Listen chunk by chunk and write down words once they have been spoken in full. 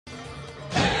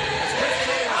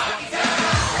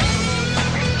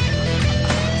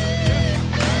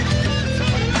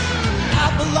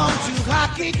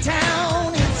Hockey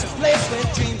Town, it's a place where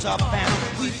dreams are found.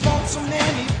 We've fought so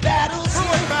many battles.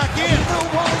 Bruin back in. The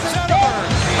walls and Zetterberg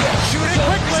shooting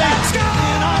quickly.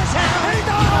 in our town. He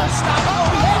does it. Stop.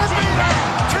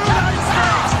 Two nice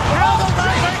strikes. All the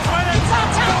Red Wings win it. It's our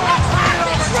town. Let's fight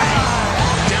this race.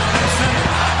 Down in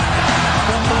center.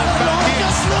 Bumble back in.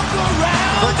 Just look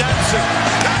around. For Dempsey.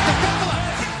 Back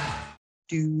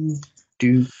to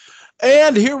Bumble.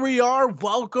 And here we are.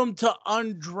 Welcome to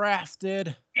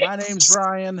Undrafted. My name's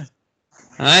Ryan.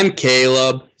 I'm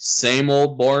Caleb. Same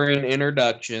old boring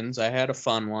introductions. I had a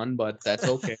fun one, but that's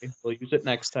okay. We'll use it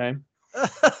next time.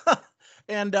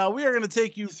 And we are going to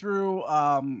take you through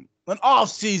an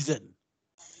off-season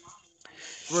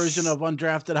version of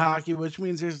Undrafted Hockey, which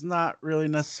means there's not really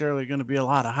necessarily going to be a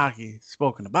lot of hockey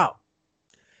spoken about.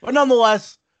 But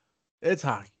nonetheless, it's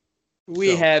hockey.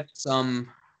 We have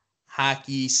some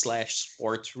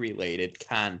hockey/sports related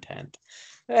content.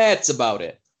 That's about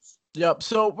it. Yep.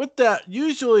 So with that,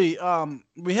 usually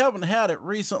we haven't had it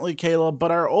recently, Caleb,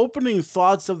 but our opening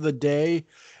thoughts of the day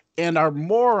and our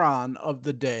moron of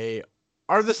the day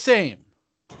are the same.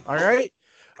 All right.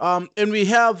 And we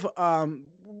have on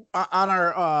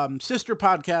our sister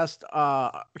podcast,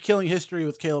 Killing History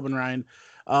with Caleb and Ryan,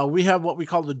 we have what we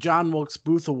call the John Wilkes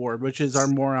Booth Award, which is our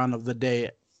moron of the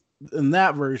day in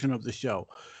that version of the show.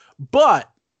 But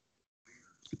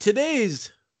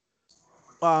today's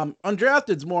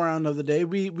Undrafted's moron of the day,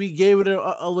 we gave it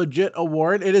a legit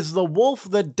award. It is the Wolf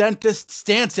the Dentist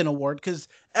Stanton Award, because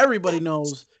everybody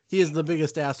knows he is the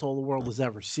biggest asshole the world has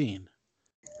ever seen.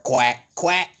 Quack,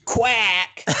 quack,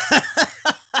 quack.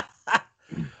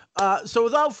 So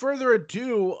without further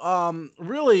ado,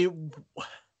 really,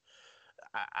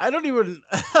 I don't even...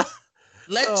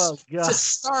 Let's just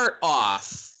start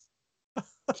off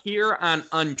here on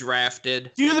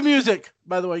Undrafted. Cue the music,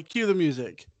 by the way. Cue the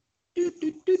music.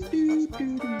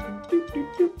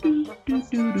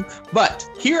 But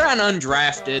here on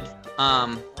Undrafted,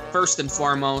 first and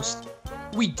foremost,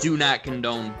 we do not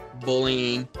condone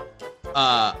bullying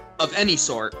of any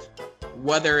sort,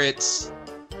 whether it's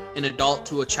an adult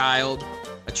to a child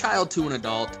to an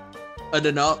adult, an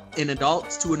adult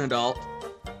to an adult,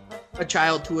 a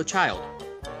child to a child.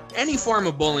 Any form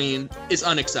of bullying is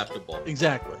unacceptable.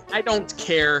 Exactly. I don't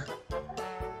care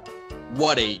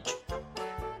what age.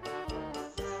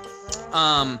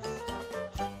 And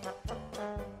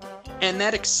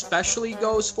that especially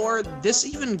goes for, this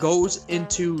even goes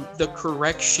into the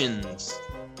corrections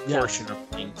portion of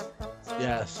things.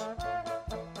 Yes.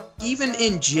 Even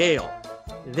in jail,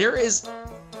 there is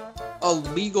a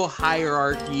legal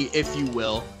hierarchy, if you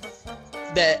will,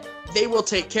 that they will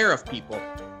take care of people.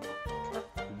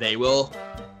 They will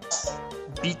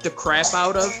beat the crap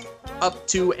out of, up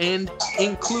to and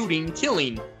including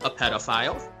killing a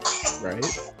pedophile. Right.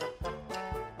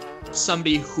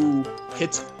 Somebody who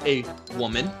hits a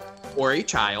woman or a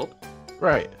child.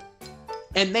 Right.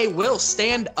 And they will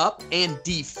stand up and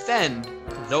defend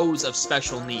those of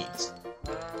special needs.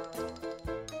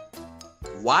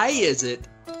 Why is it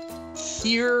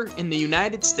here in the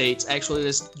United States, actually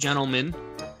this gentleman,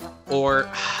 or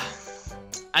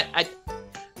I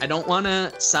don't want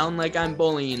to sound like I'm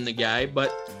bullying the guy,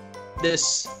 but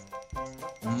this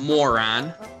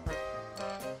moron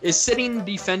is sitting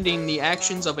defending the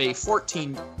actions of a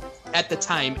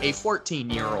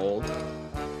 14-year-old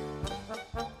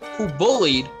who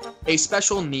bullied a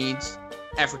special needs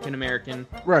African-American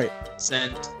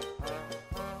descent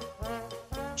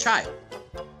child.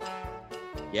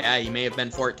 Yeah, he may have been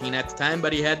 14 at the time,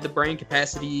 but he had the brain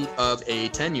capacity of a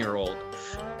 10-year-old.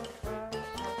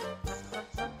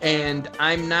 And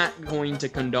I'm not going to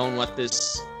condone what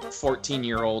this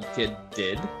 14-year-old kid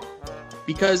did,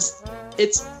 because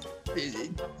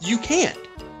you can't.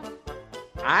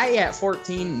 I, at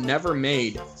 14, never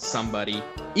made somebody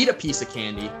eat a piece of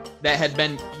candy that had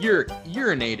been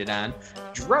urinated on,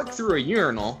 drug through a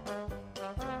urinal,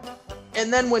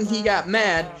 and then when he got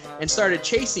mad and started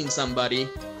chasing somebody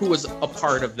who was a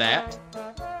part of that,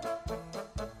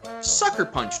 sucker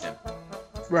punched him.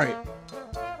 Right.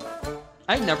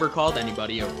 I never called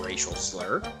anybody a racial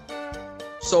slur.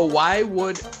 So why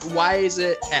is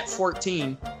it at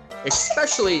 14,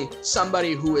 especially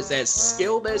somebody who is as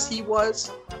skilled as he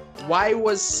was, what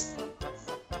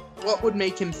would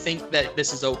make him think that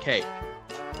this is okay?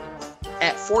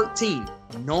 At 14,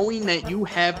 knowing that you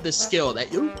have the skill,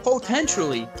 that you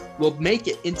potentially will make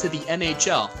it into the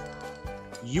NHL,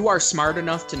 you are smart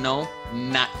enough to know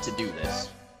not to do this.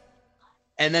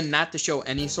 And then not to show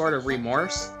any sort of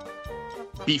remorse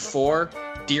before,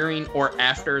 during, or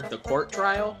after the court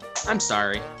trial. I'm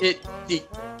sorry.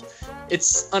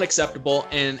 It's unacceptable.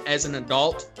 And as an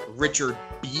adult, Richard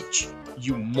Beach,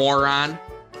 you moron.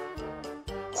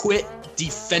 Quit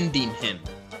defending him.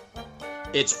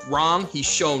 It's wrong. He's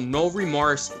shown no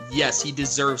remorse. Yes, he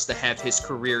deserves to have his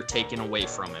career taken away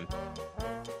from him.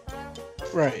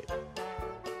 Right.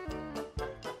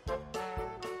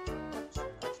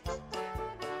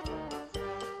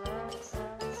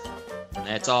 And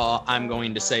that's all I'm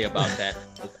going to say about that.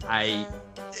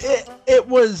 It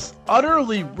was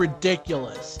utterly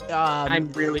ridiculous.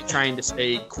 I'm really trying to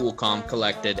stay cool, calm,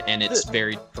 collected, and it's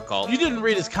very difficult. You didn't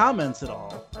read his comments at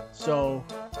all. So,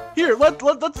 here,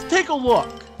 let's take a look.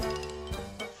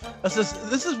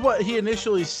 This is what he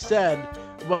initially said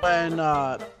when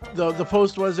the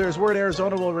post was, there's word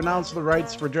Arizona will renounce the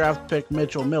rights for draft pick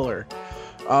Mitchell Miller.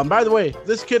 By the way,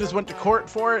 this kid has went to court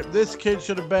for it. This kid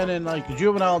should have been in like a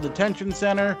juvenile detention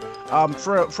center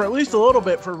for at least a little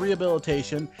bit for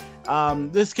rehabilitation.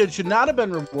 This kid should not have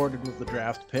been rewarded with the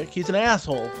draft pick. He's an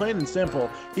asshole, plain and simple.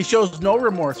 He shows no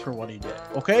remorse for what he did.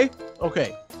 Okay.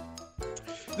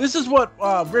 This is what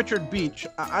Richard Beach,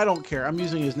 I don't care, I'm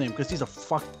using his name because he's a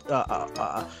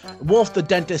Wolf the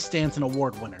Dentist Stanton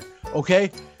Award winner,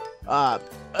 okay?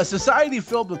 A society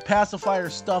filled with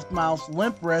pacifiers, stuffed mouths,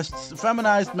 limp wrists,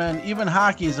 feminized men, even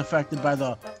hockey is affected by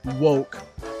the woke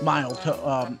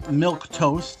milk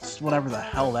toasts, whatever the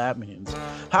hell that means.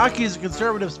 Hockey is a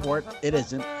conservative sport. It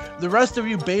isn't. The rest of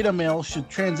you beta males should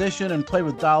transition and play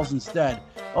with dolls instead.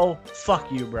 Oh,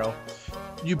 fuck you, bro.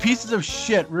 You pieces of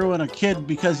shit ruin a kid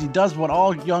because he does what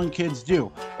all young kids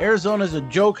do. Arizona's a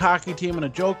joke hockey team and a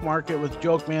joke market with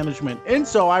joke management. And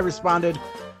so I responded,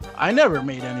 I never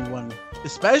made anyone,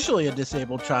 especially a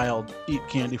disabled child, eat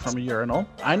candy from a urinal.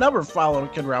 I never followed a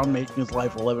kid around making his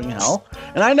life a living hell.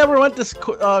 And I never went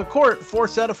to court for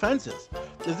said offenses.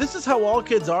 If this is how all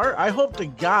kids are, I hope to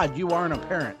God you aren't a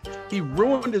parent. He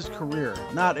ruined his career,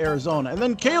 not Arizona. And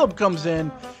then Caleb comes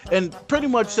in and pretty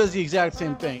much says the exact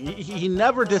same thing. He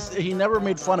never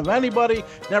made fun of anybody,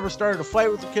 never started a fight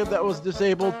with a kid that was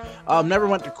disabled, never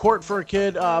went to court for a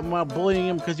kid bullying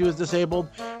him because he was disabled.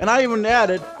 And I even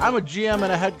added, I'm a GM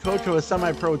and a head coach of a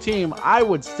semi-pro team. I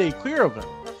would stay clear of him.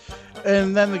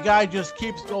 And then the guy just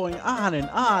keeps going on and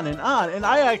on and on. And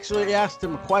I actually asked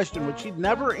him a question, which he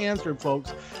never answered,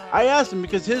 folks. I asked him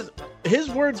because his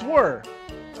words were,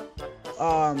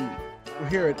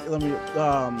 here, let me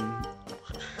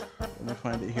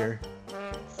find it here.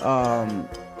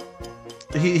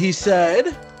 He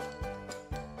said,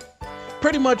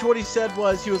 pretty much what he said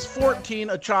was he was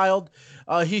 14, a child.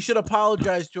 He should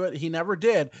apologize to it. He never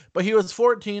did, but he was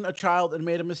 14, a child, and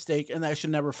made a mistake, and that should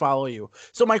never follow you.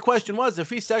 So my question was, if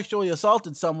he sexually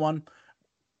assaulted someone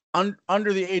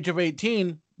under the age of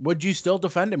 18, would you still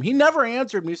defend him? He never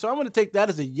answered me, so I'm going to take that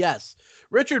as a yes.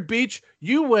 Richard Beach,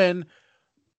 you win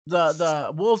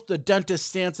the Wolf the Dentist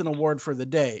Stanton Award for the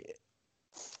day.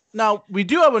 Now, we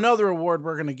do have another award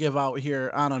we're going to give out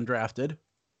here on Undrafted.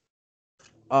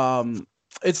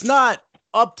 It's not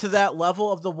up to that level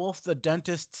of the Wolf the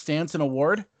Dentist Stanton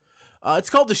Award. It's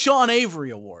called the Sean Avery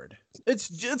Award.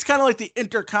 It's kind of like the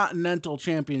Intercontinental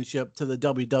Championship to the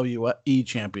WWE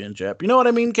Championship. You know what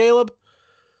I mean, Caleb?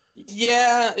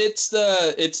 Yeah, it's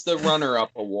the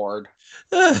runner-up award.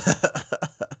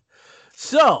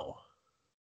 So,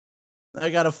 I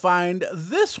got to find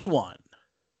this one.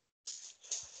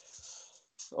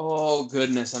 Oh,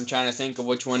 goodness. I'm trying to think of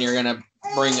which one you're going to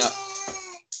bring up.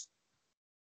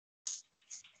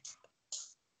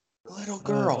 Little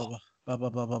girl.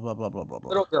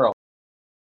 Little girl.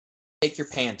 Take your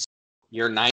pants. You're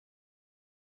 9.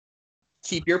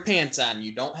 Keep your pants on.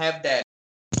 You don't have that.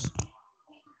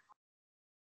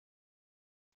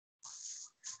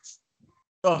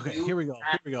 Okay, here we go.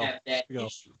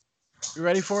 You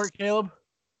ready for it, Caleb?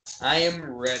 I am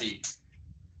ready.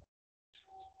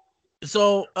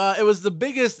 So it was the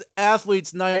biggest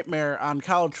athlete's nightmare on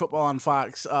college football on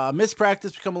Fox. Missed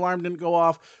practice, become alarm didn't go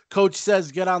off. Coach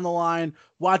says get on the line,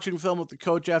 watching film with the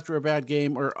coach after a bad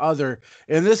game or other.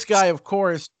 And this guy, of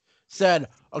course, said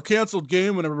a canceled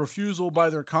game and a refusal by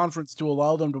their conference to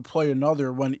allow them to play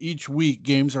another when each week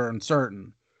games are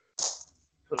uncertain.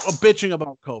 Bitching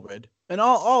about COVID. And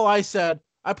all I said,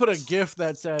 I put a GIF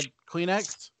that said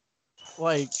Kleenex.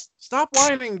 Like, stop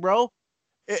whining, bro.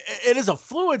 It is a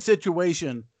fluid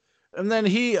situation. And then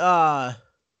he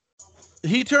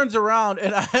turns around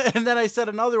and then I said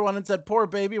another one and said, poor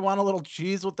baby, want a little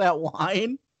cheese with that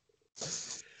wine?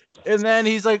 And then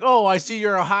he's like, oh, I see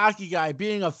you're a hockey guy.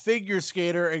 Being a figure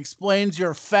skater explains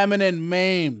your feminine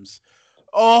memes.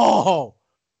 Oh,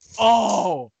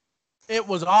 it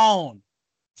was on.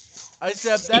 I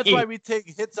said, that's why we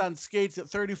take hits on skates at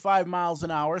 35 miles an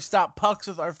hour, stop pucks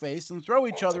with our face, and throw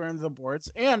each other into the boards.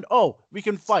 And, we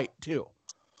can fight, too.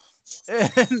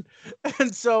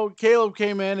 and so Caleb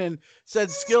came in and said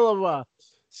skill of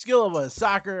a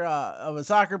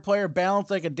soccer player,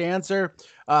 balanced like a dancer,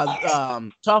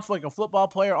 tough like a football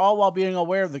player, all while being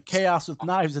aware of the chaos with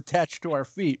knives attached to our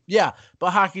feet. Yeah,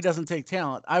 but hockey doesn't take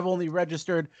talent. I've only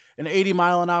registered an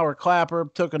 80-mile-an-hour clapper,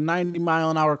 took a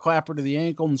 90-mile-an-hour clapper to the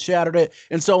ankle and shattered it,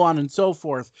 and so on and so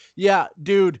forth. Yeah,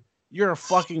 dude, you're a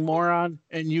fucking moron,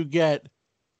 and you get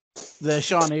the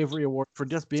Sean Avery Award for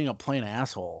just being a plain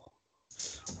asshole.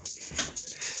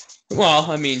 Well,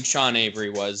 I mean, Sean Avery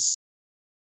was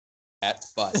that,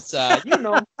 but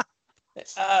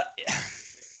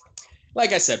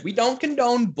like I said, we don't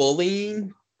condone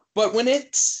bullying, but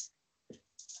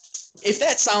if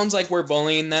that sounds like we're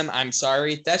bullying them, I'm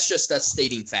sorry. That's just us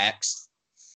stating facts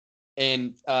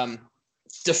and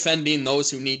defending those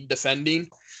who need defending.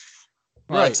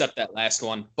 Well, right. Except that last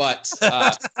one, but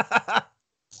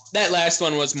that last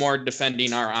one was more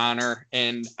defending our honor,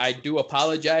 and I do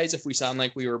apologize if we sound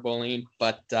like we were bullying,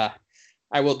 but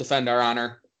I will defend our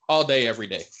honor all day, every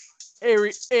day.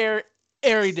 Every day.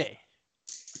 Every day.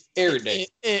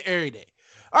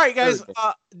 All right, guys.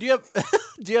 Do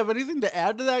you have anything to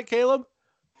add to that, Caleb?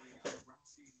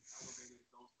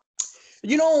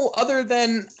 Other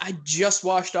than I just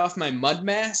washed off my mud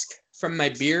mask from my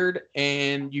beard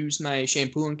and used my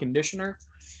shampoo and conditioner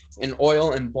and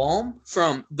oil and balm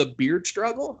from the beard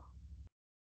struggle.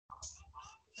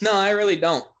 No, I really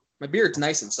don't. My beard's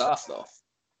nice and soft, though.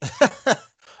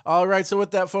 All right, so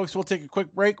with that, folks, we'll take a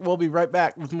quick break. We'll be right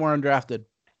back with more Undrafted.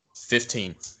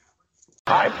 15.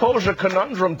 I pose a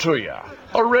conundrum to you,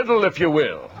 a riddle, if you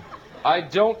will. I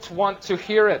don't want to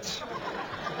hear it.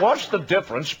 What's the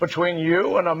difference between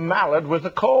you and a mallard with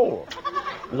a cold?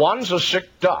 One's a sick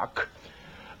duck.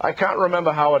 I can't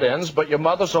remember how it ends, but your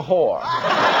mother's a whore.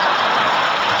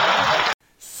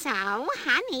 So,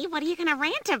 honey, what are you going to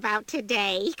rant about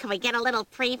today? Can we get a little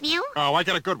preview? Oh, I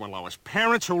got a good one, Lois.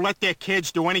 Parents who let their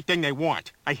kids do anything they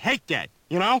want. I hate that,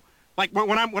 you know? Like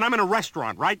when I'm in a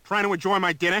restaurant, right, trying to enjoy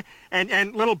my dinner,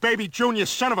 and little baby Junior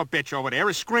son of a bitch over there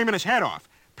is screaming his head off.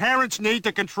 Parents need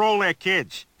to control their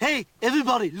kids. Hey,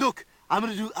 everybody, look.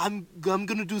 I'm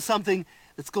gonna do something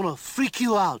that's gonna freak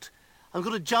you out. I'm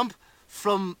gonna jump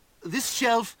from this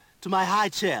shelf to my high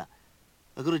chair.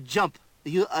 I'm gonna jump.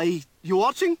 Are you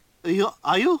watching? Are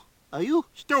you?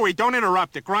 Stewie, don't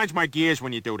interrupt. It grinds my gears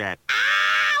when you do that.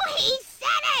 Ow! He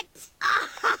said it!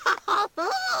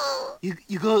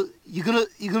 You're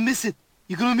gonna miss it.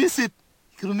 You're gonna miss it.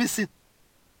 You're gonna miss it.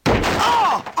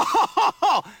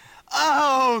 Oh!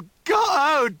 Oh,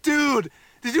 God! Oh, dude!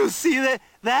 Did you see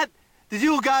that? Did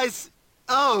you guys?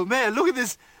 Oh man, look at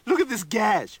this! Look at this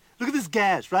gash! Look at this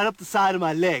gash right up the side of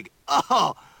my leg.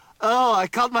 Oh! I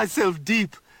cut myself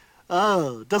deep.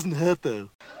 Oh, doesn't hurt though.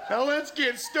 Now let's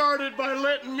get started by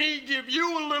letting me give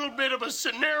you a little bit of a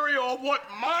scenario of what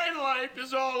my life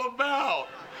is all about.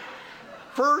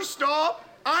 First off,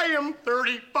 I am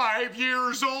 35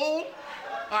 years old.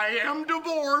 I am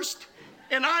divorced,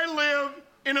 and I live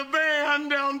in a van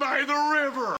down by the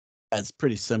river. That's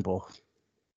pretty simple.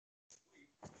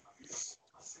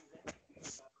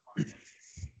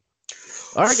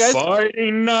 All right, guys.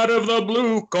 Fighting out of the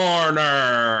blue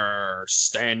corner,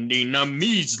 standing a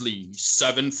measly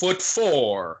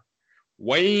 7'4",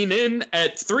 weighing in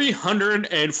at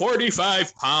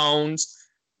 345 pounds,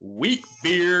 weak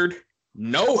beard,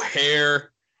 no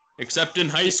hair, except in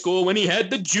high school when he had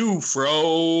the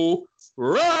Jew-fro,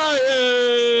 Ryan!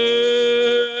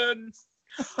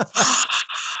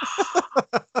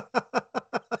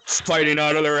 Fighting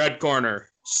out of the red corner,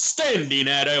 standing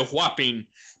at a whopping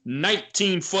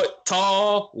 19 foot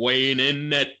tall, weighing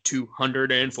in at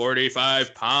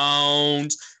 245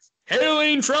 pounds,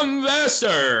 hailing from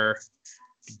Vassar.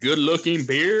 Good looking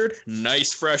beard,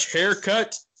 nice fresh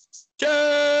haircut,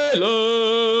 Caleb.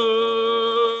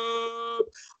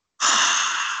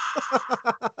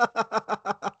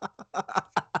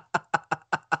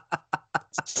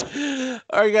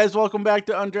 All right, guys, welcome back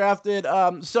to Undrafted.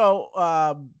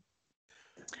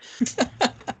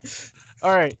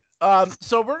 All right.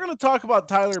 So we're going to talk about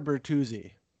Tyler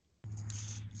Bertuzzi.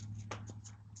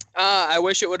 I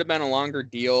wish it would have been a longer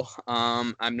deal.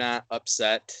 I'm not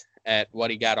upset at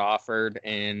what he got offered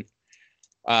and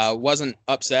wasn't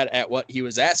upset at what he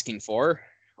was asking for.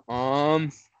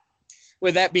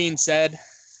 With that being said,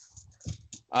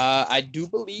 I do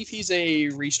believe he's a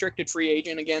restricted free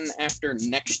agent again after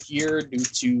next year due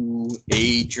to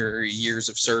age or years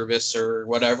of service or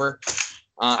whatever.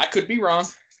 I could be wrong.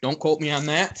 Don't quote me on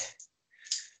that.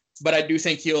 But I do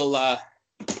think he'll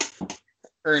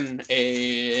earn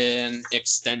an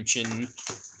extension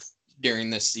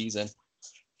during this season.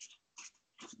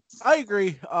 I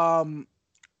agree.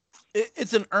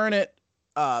 It's an earn it.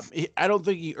 I don't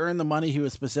think he earned the money he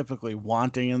was specifically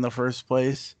wanting in the first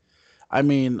place. I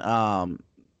mean,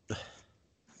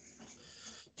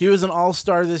 he was an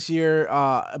all-star this year,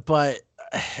 but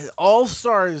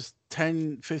all-stars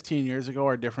 10, 15 years ago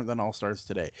are different than all-stars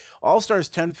today. All-stars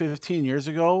 10, 15 years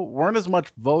ago weren't as much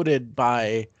voted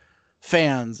by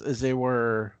fans as they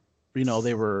were,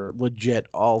 they were legit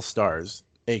all-stars,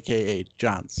 aka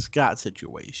John Scott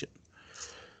situation.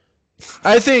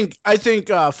 I think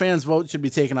fans' vote should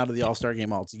be taken out of the All-Star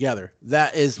game altogether.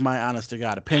 That is my honest to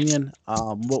God opinion.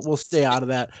 We'll stay out of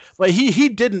that. But he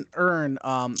didn't earn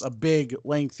a big,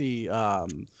 lengthy,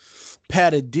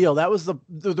 padded deal. That was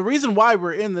the reason why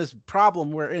we're in this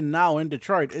problem we're in now in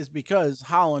Detroit is because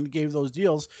Holland gave those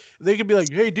deals. They could be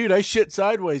like, hey, dude, I shit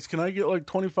sideways. Can I get like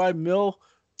 25 mil,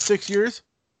 6 years?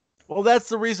 Well, that's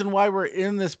the reason why we're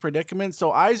in this predicament.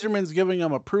 So Yzerman's giving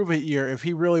him a prove-it year if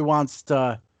he really wants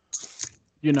to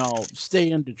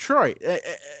stay in Detroit.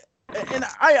 And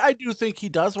I do think he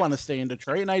does want to stay in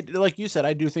Detroit. And like you said,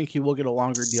 I do think he will get a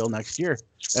longer deal next year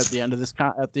at the end of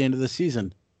the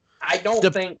season. I don't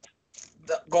think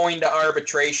going to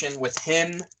arbitration with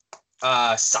him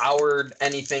soured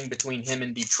anything between him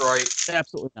and Detroit.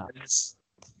 Absolutely not.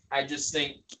 I just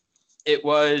think it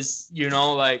was,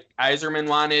 like Yzerman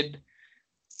wanted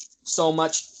so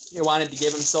much. He wanted to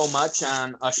give him so much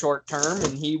on a short term,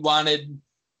 and he wanted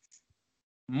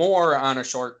more on a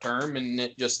short term, and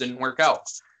it just didn't work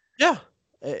out. Yeah.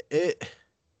 And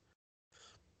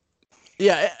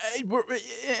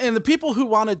the people who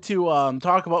wanted to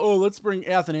talk about, let's bring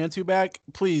Athanasiou back,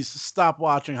 please stop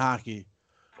watching hockey.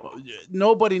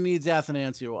 Nobody needs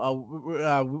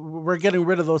Athanasiou. We're getting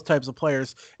rid of those types of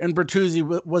players, and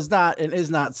Bertuzzi was not and is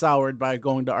not soured by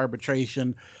going to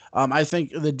arbitration. I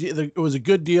think it was a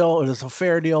good deal. It was a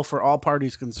fair deal for all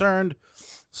parties concerned.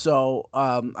 So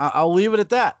I'll leave it at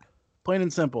that, plain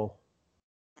and simple.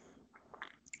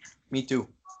 Me too.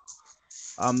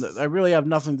 I really have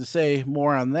nothing to say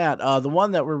more on that. The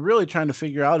one that we're really trying to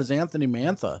figure out is Anthony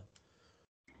Mantha.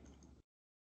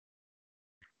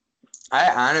 I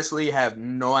honestly have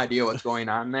no idea what's going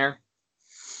on there.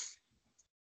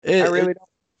 I really don't.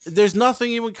 There's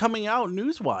nothing even coming out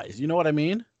news-wise. You know what I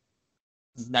mean?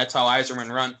 That's how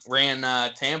Yzerman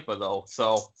ran Tampa, though.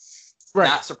 So, right.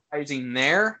 Not surprising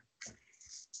there.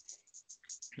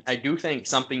 I do think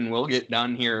something will get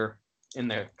done here in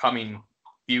the coming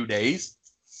few days.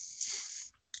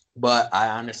 But I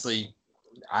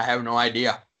have no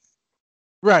idea.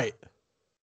 Right.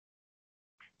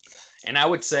 And I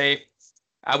would say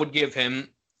I would give him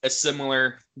a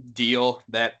similar deal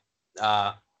that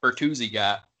Bertuzzi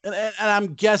got. And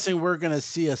I'm guessing we're going to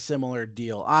see a similar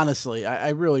deal. Honestly, I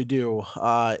really do.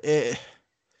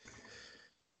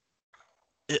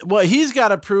 What he's got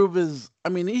to prove is,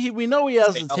 we know he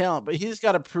has the talent, but he's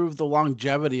got to prove the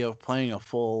longevity of playing a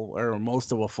full or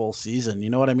most of a full season. You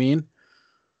know what I mean?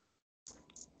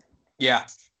 Yeah.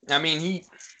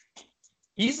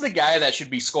 He's the guy that should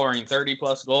be scoring 30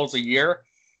 plus goals a year.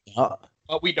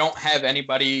 But we don't have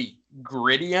anybody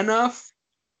gritty enough.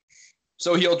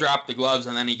 So he'll drop the gloves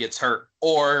and then he gets hurt.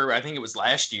 Or I think it was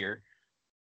last year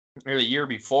or the year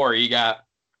before, he got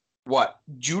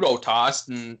judo tossed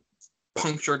and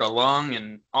punctured a lung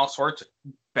and all sorts of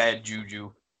bad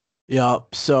juju. Yeah.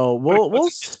 So we'll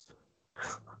what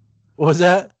was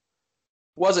that?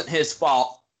 Wasn't his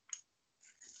fault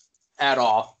at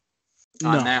all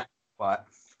on that. But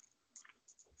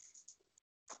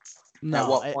at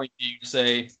what point do you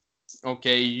say,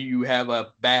 okay, you have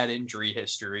a bad injury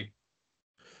history?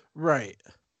 Right.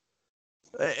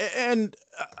 And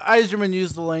Yzerman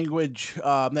used the language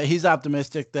that he's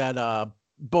optimistic that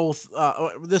both,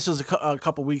 this was a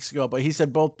couple weeks ago, but he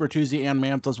said both Bertuzzi and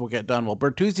Mantha's will get done. Well,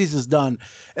 Bertuzzi's is done.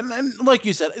 And then, like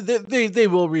you said, they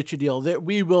will reach a deal.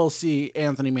 We will see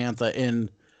Anthony Mantha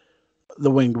in the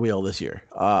winged wheel this year.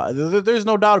 There's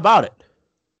no doubt about it.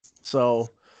 So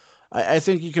I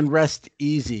think you can rest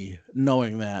easy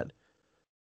knowing that.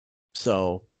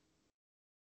 So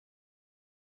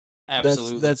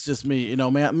absolutely, that's just me.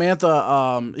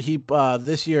 Mantha. He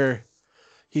this year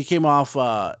he came off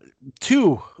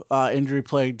 2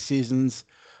 injury-plagued seasons,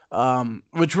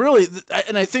 which really,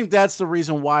 and I think that's the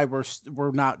reason why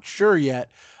we're not sure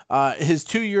yet. His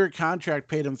 2-year contract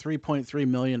paid him $3.3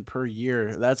 million per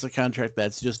year. That's a contract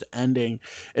that's just ending.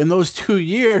 In those 2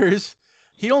 years,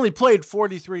 he only played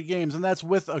 43 games, and that's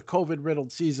with a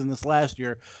COVID-riddled season this last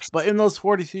year. But in those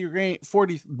 43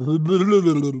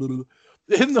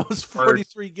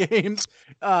 games,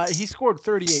 he scored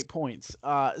 38 points.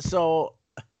 So,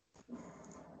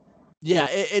 yeah,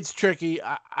 it's tricky.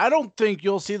 I don't think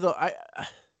you'll see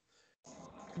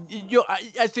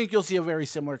I think you'll see a very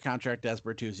similar contract as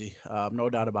Bertuzzi. No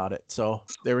doubt about it. So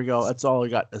there we go. That's all I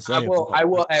got to say. I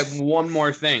will add one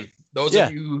more thing. Those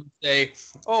of you who say,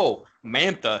 "Oh,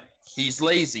 Mantha, he's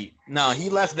lazy." No, he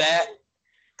left that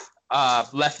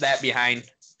behind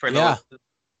for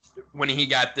when he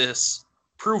got this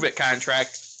Prove It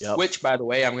contract, which, by the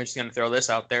way, I'm just going to throw this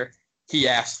out there. He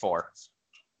asked for.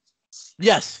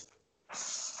 Yes.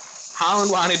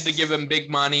 Holland wanted to give him big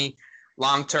money,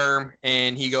 long term,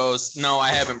 and he goes, "No, I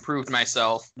haven't proved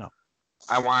myself. No,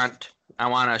 I want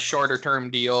a shorter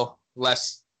term deal,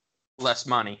 less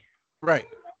money." Right.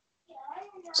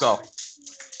 So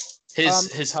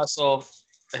his hustle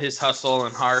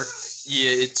and heart,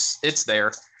 it's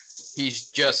there. He's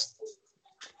just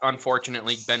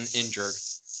unfortunately been injured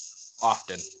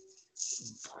often.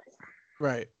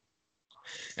 Right.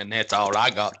 And that's all I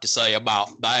got to say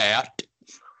about that.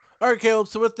 All right, Caleb.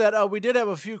 So with that, we did have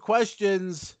a few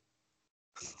questions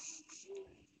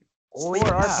for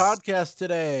our podcast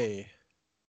today,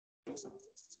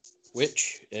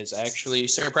 which is actually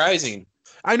surprising.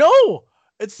 I know.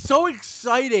 It's so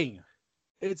exciting.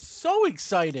 It's so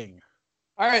exciting.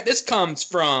 All right, this comes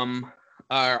from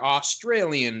our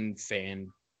Australian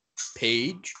fan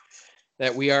page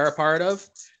that we are a part of.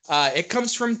 It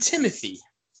comes from Timothy.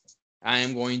 I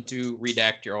am going to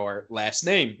redact your last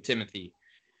name, Timothy,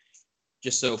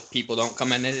 just so people don't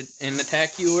come in and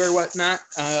attack you or whatnot,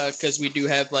 because we do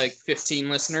have like 15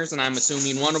 listeners, and I'm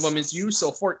assuming one of them is you, so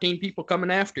 14 people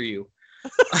coming after you.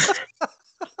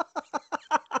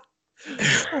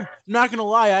 Not gonna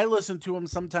lie, I listen to them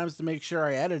sometimes to make sure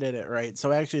I edited it right,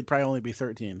 so actually it'd probably only be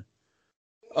 13.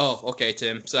 Oh, okay,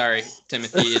 Tim. Sorry,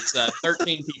 Timothy. It's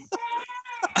 13 people.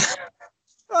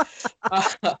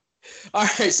 All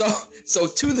right, so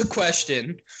to the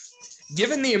question,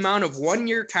 given the amount of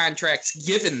one-year contracts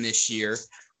given this year,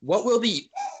 what will be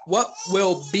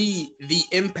the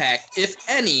impact, if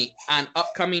any, on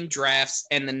upcoming drafts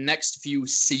and the next few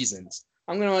seasons?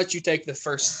 I'm going to let you take the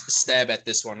first stab at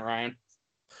this one, Ryan.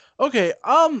 Okay,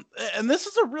 and this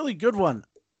is a really good one.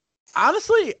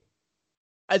 Honestly,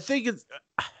 I think it's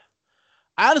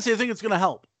going to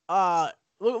help.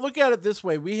 Look at it this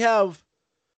way. We have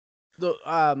the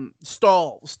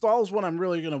Stahl. Stahl's one I'm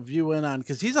really going to view in on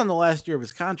because he's on the last year of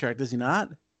his contract, is he not?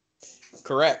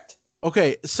 Correct.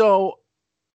 Okay, so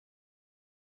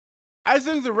I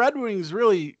think the Red Wings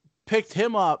really picked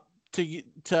him up to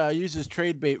use as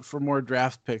trade bait for more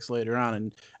draft picks later on.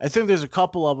 And I think there's a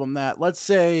couple of them that, let's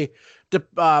say,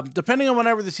 depending on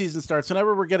whenever the season starts,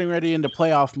 whenever we're getting ready into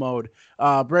playoff mode,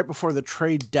 right before the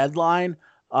trade deadline,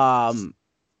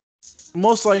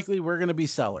 most likely we're going to be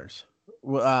sellers.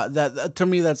 That to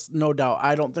me, that's no doubt.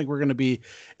 I don't think we're going to be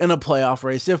in a playoff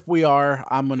race. If we are,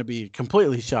 I'm going to be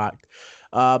completely shocked.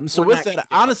 So with that,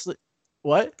 honestly,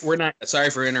 what? We're not. Sorry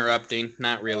for interrupting.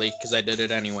 Not really, because I did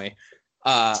it anyway.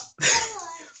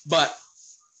 But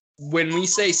when we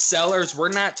say sellers, we're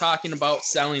not talking about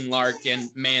selling Larkin,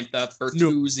 Mantha,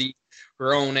 Bertuzzi,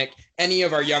 Hronek, any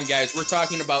of our young guys. We're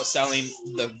talking about selling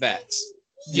the vets,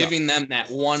 giving them that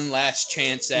one last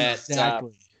chance at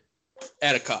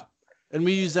a cup. And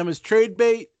we use them as trade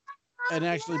bait and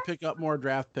actually pick up more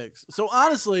draft picks. So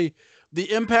honestly,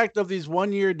 the impact of these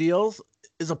one-year deals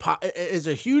is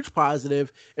a huge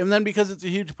positive. And then because it's a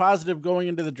huge positive going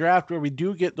into the draft where we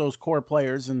do get those core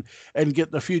players and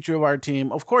get the future of our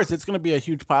team, of course, it's going to be a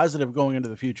huge positive going into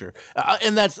the future.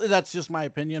 And that's just my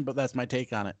opinion, but that's my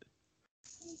take on it.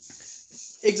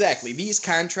 Exactly. These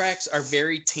contracts are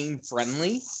very team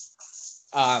friendly.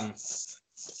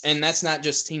 And that's not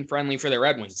just team friendly for the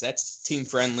Red Wings. That's team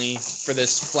friendly for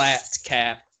this flat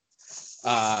cap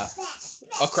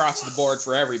across the board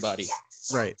for everybody.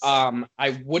 Right.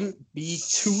 I wouldn't be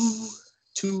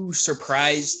too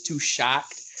surprised, too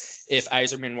shocked if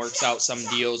Yzerman works out some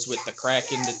deals with the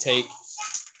Kraken to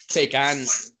take on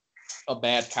a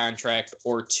bad contract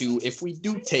or two if we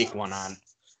do take one on.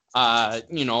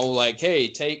 Like, hey,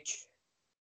 take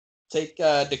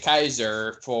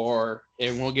DeKaiser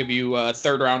and we'll give you a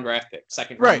third-round draft pick,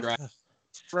 second-round draft.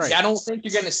 Right. I don't think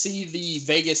you're going to see the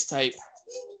Vegas type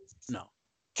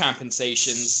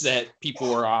compensations that people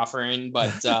were offering,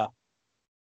 but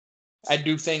I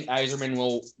do think Yzerman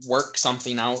will work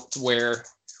something out where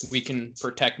we can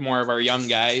protect more of our young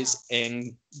guys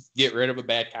and get rid of a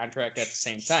bad contract at the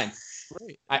same time.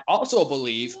 Right. I also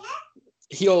believe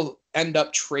he'll end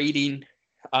up trading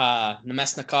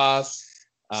Nemesnikov,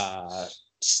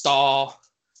 Stahl,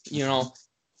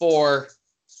 for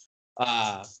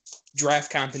draft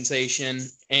compensation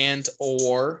and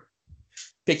or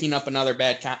picking up another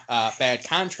bad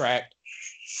contract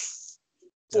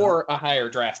for a higher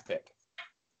draft pick.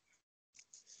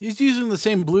 He's using the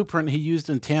same blueprint he used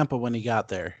in Tampa when he got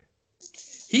there.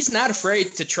 He's not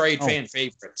afraid to trade fan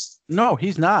favorites. No,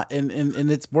 he's not, and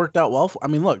it's worked out well. I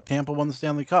mean, look, Tampa won the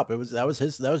Stanley Cup. That was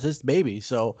his baby.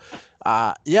 So,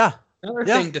 yeah. Another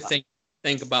thing to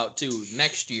think about too.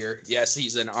 Next year, yes,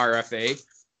 he's an RFA.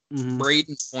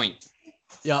 Braden Point.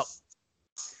 Yep.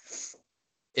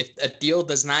 If a deal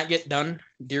does not get done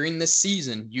during this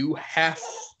season, you have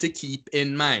to keep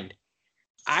in mind,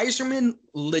 Yzerman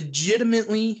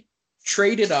legitimately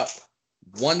traded up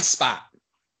one spot.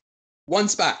 One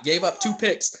spot. Gave up 2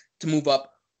 picks to move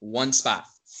up one spot.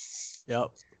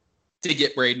 Yep. To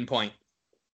get Braden Point.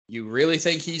 You really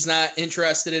think he's not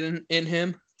interested in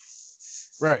him?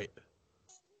 Right.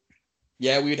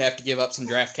 Yeah, we would have to give up some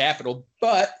draft capital,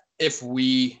 but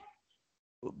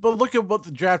But look at what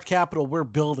the draft capital we're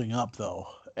building up, though,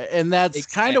 and that's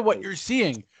kind of what you're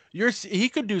seeing. He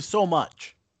could do so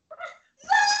much.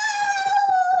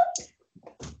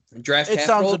 Draft it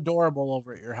capital. Sounds adorable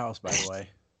over at your house, by the way.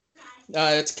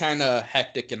 It's kind of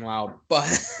hectic and loud, but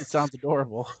it sounds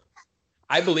adorable.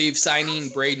 I believe signing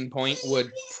Braden Point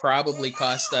would probably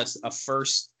cost us a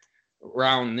first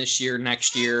round this year,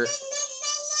 next year,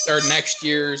 or next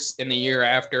year's in the year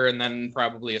after, and then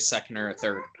probably a second or a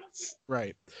third.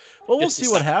 Right. Well, we'll see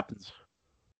what happens.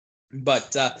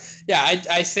 But yeah, I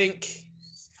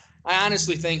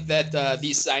honestly think that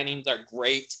these signings are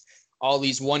great. All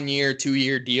these 1 year, 2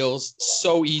 year deals,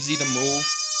 so easy to move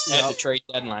at the trade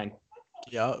deadline.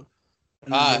 Yeah.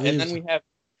 And then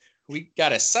we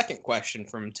got a second question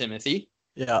from Timothy.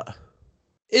 Yeah.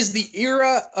 Is the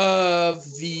era of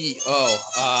the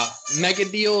mega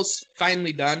deals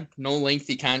finally done? No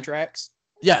lengthy contracts?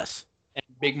 Yes. And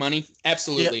big money?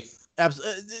 Absolutely. Yep.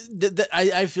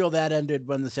 I feel that ended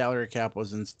when the salary cap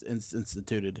was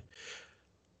instituted.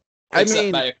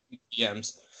 Except by a few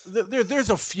GMs. There's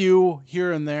a few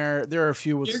here and there. There are a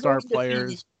few with star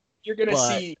players. You're going to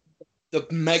see the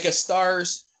mega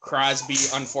stars, Crosby,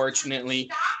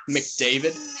 unfortunately,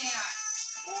 McDavid.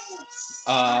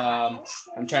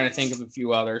 I'm trying to think of a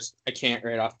few others. I can't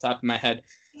right off the top of my head.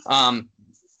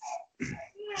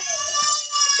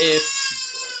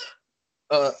 If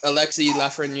Alexis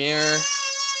Lafreniere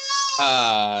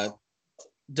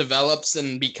develops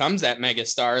and becomes that mega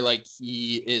star like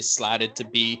he is slotted to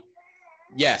be,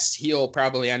 yes, he'll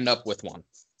probably end up with one.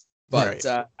 But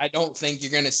I don't think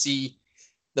you're going to see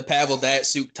the Pavel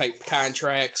Datsyuk type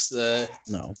contracts, the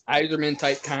Yzerman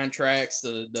type contracts,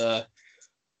 who's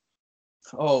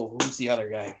the other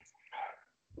guy?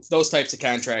 Those types of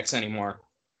contracts anymore.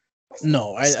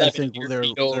 No, I think they're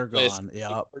gone.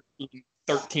 Yeah.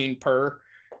 13 per.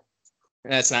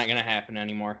 That's not going to happen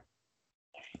anymore.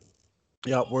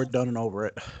 Yeah, we're done and over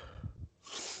it.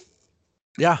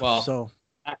 Yeah, well, so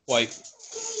not quite.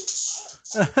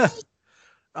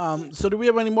 So do we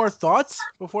have any more thoughts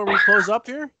before we close up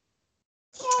here?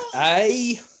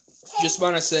 I just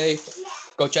want to say,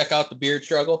 go check out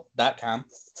thebeardstruggle.com.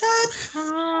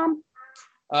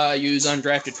 Use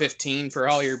Undrafted15 for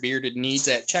all your bearded needs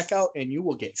at checkout, and you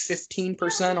will get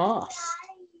 15% off.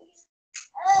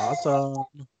 Awesome.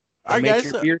 All right, guys.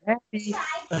 Your beard happy.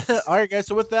 All right, guys.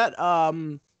 So with that,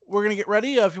 we're gonna get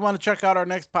ready. If you want to check out our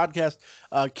next podcast,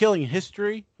 Killing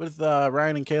History with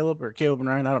Ryan and Caleb, or Caleb and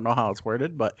Ryan, I don't know how it's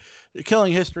worded, but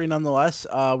Killing History nonetheless.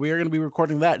 We are going to be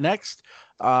recording that next.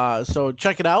 So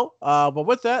check it out. But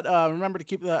with that, remember to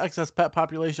keep the excess pet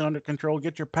population under control.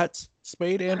 Get your pets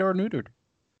spayed and or neutered.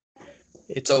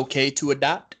 It's okay to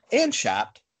adopt and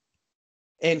shop.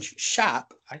 And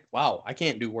shop. I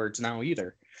can't do words now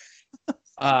either.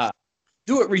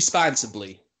 Do it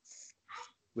responsibly.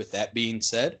 With that being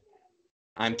said,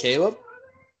 I'm Caleb.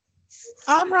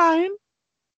 I'm Ryan.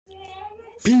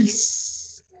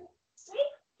 Peace.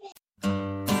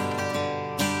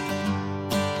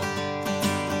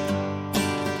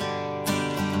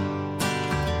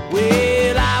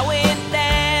 Well, I went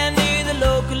down to the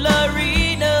local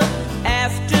arena,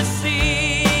 asked to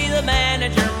see the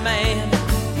manager man.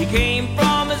 He came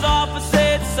from his office,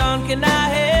 said, "Son, can I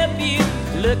help you?"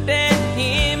 Looked at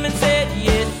him and said,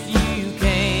 "Yes, you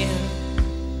can."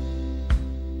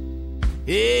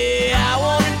 Yeah, I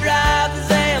want to drive the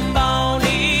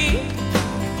Zamboni.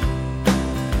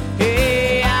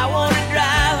 Hey, I want to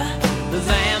drive the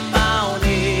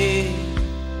Zamboni.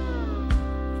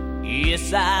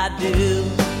 Yes, I do.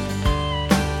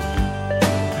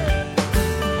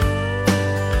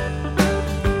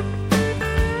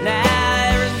 Now,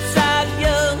 ever since I was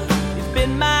young, it's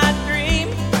been my dream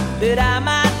that I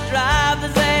might drive the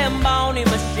Zamboni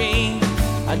machine.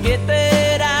 I get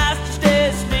that ice just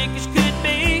as slick as could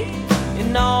be.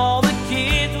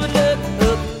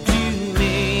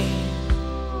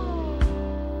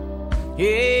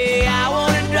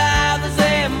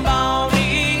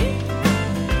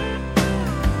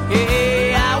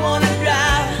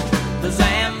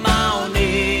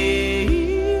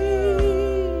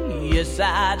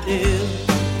 I do.